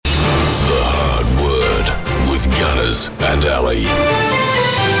Baz and Ali.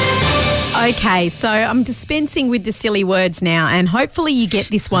 Okay, so I'm dispensing with the silly words now, and hopefully you get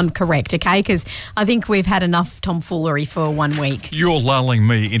this one correct, okay? Because I think we've had enough tomfoolery for 1 week. You're lulling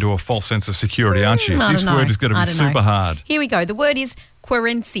me into a false sense of security, aren't you? I This don't know. word is going to I be don't super know. hard. Here we go. The word is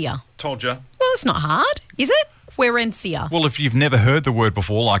querencia. Told you. Well, it's not hard, is it? Querencia. Well, if you've never heard the word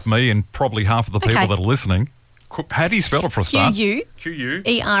before, like me and probably half of the people Okay. that are listening, how do you spell it for a start? Q-U. Q-U.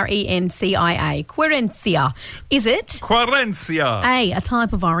 E-R-E-N-C-I-A. Querencia. Is it Querencia. A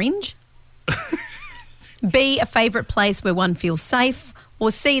type of orange? B, a favourite place where one feels safe? Or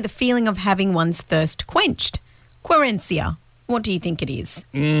C, the feeling of having one's thirst quenched? Querencia. What do you think it is?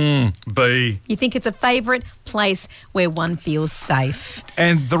 B. You think it's a favourite place where one feels safe?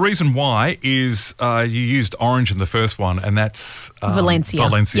 And the reason why is you used orange in the first one, and that's Valencia.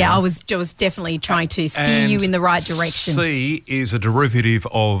 Valencia. Yeah, I was definitely trying to steer you And in the right direction. C is a derivative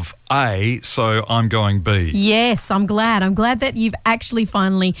of A, so I'm going B. Yes, I'm glad. I'm glad that you've actually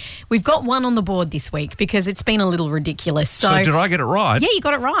we've got one on the board this week because it's been a little ridiculous. So did I get it right? Yeah, you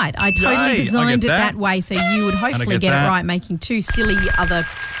got it right. I totally Yay, I designed get it that. that way so you would hopefully get get that. it right, making two silly other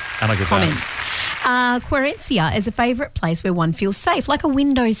And I get comments. Querencia is a favourite place where one feels safe, like a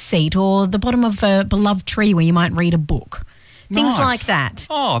window seat or the bottom of a beloved tree where you might read a book. Things Nice. like that.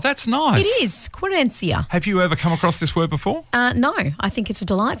 Oh, that's nice. It is, querencia. Have you ever come across this word before? No, I think it's a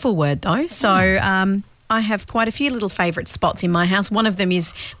delightful word though. So I have quite a few little favourite spots in my house. One of them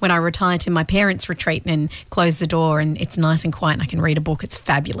is when I retire to my parents' retreat and close the door and it's nice and quiet and I can read a book. It's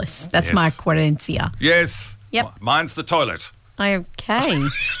fabulous. That's Yes. my querencia. Yes. Yep. Mine's the toilet. Okay.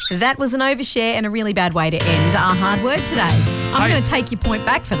 That was an overshare and a really bad way to end our hard word today. I'm Hey. going to take your point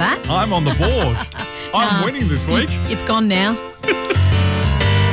back for that. I'm on the board. I'm winning this week. It's gone now.